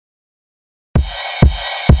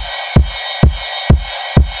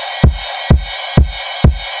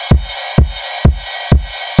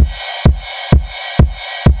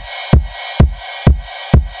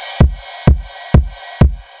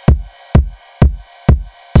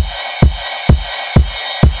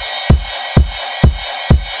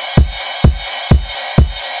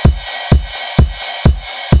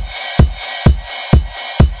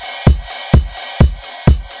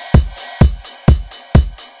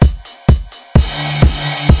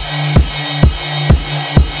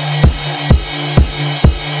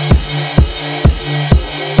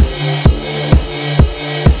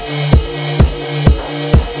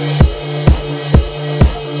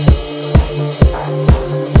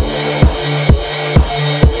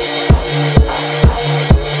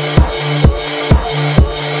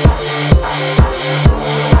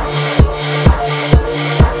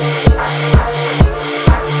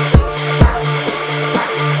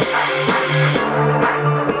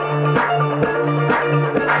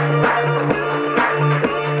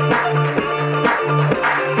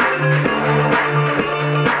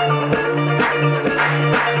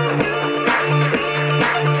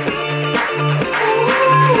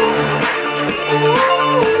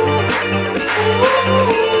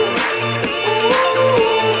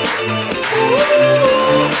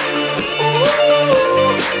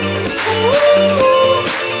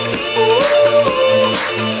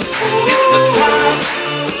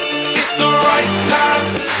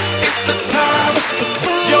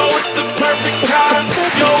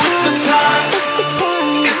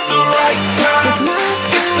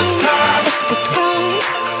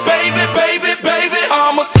baby, baby.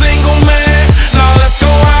 I'm a single man. Now let's go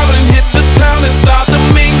out and hit the town and start the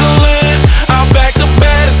mingling. I'll back the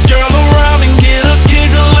baddest girl around and get her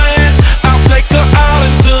giggling. I'll take her out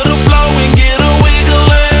into the flow and get her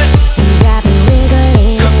wiggling.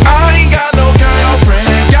 Cause I ain't got no girlfriend,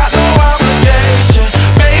 got no obligation.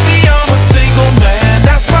 Baby, I'm a single man,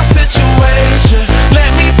 that's my situation. Let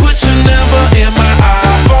me put your number in my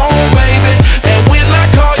iPhone, baby. And when I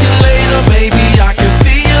call you later, baby, I can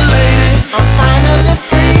see you later. I'm finally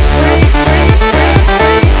free, free, free, free,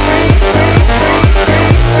 free, free, free, free,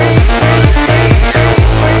 free, free,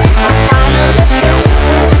 free. I'm finally free.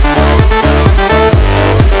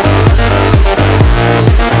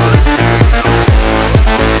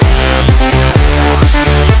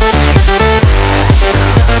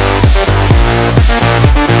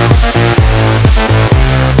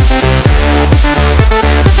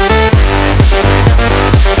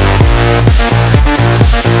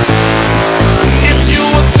 If you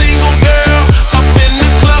a single girl up in the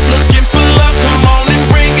club looking for love, come on and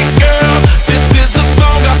bring it, girl. This is a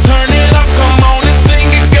song, I turn it up, come on and sing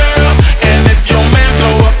it, girl. And if your man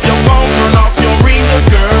throw up your phone, turn off your ringer,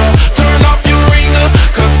 girl. Turn off your ringer,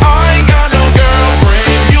 cause I ain't got no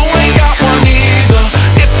girlfriend. You ain't got one either.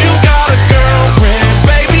 If you got a girlfriend,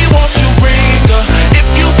 baby, won't you bring her? If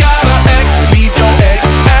you got an ex, leave your ex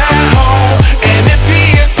at home. And if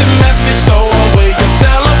he is the message, throw away your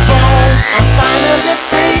cell phone. I'm finally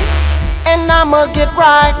free, and I'ma get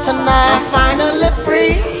right tonight. I'm finally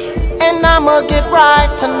free, and I'ma get right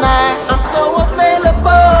tonight. I'm so available.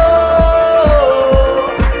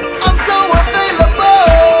 I'm so available.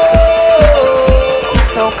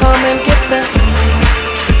 So come and get me.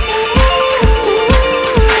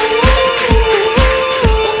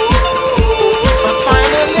 I'm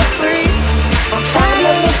finally free. I'm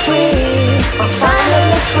finally free. I'm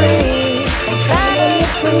finally free. I'm finally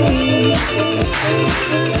free.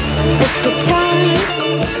 It's the time,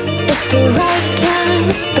 it's the right time,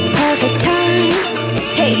 the perfect time.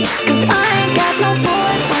 Hey, cause I ain't got no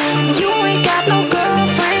boyfriend, you ain't got no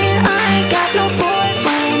girlfriend, I ain't got no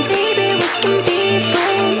boyfriend. Baby, we can be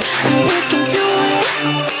friends, and we can do it.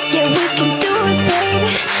 Yeah, we can do it,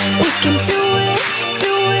 baby. We can do it,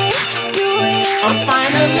 do it, do it. I'm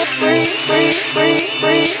finally free, free, free,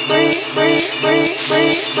 free, free, free, free,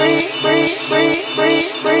 free, free, free, free, free,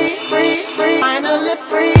 free, free, free, finally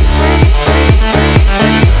free, free, free, free.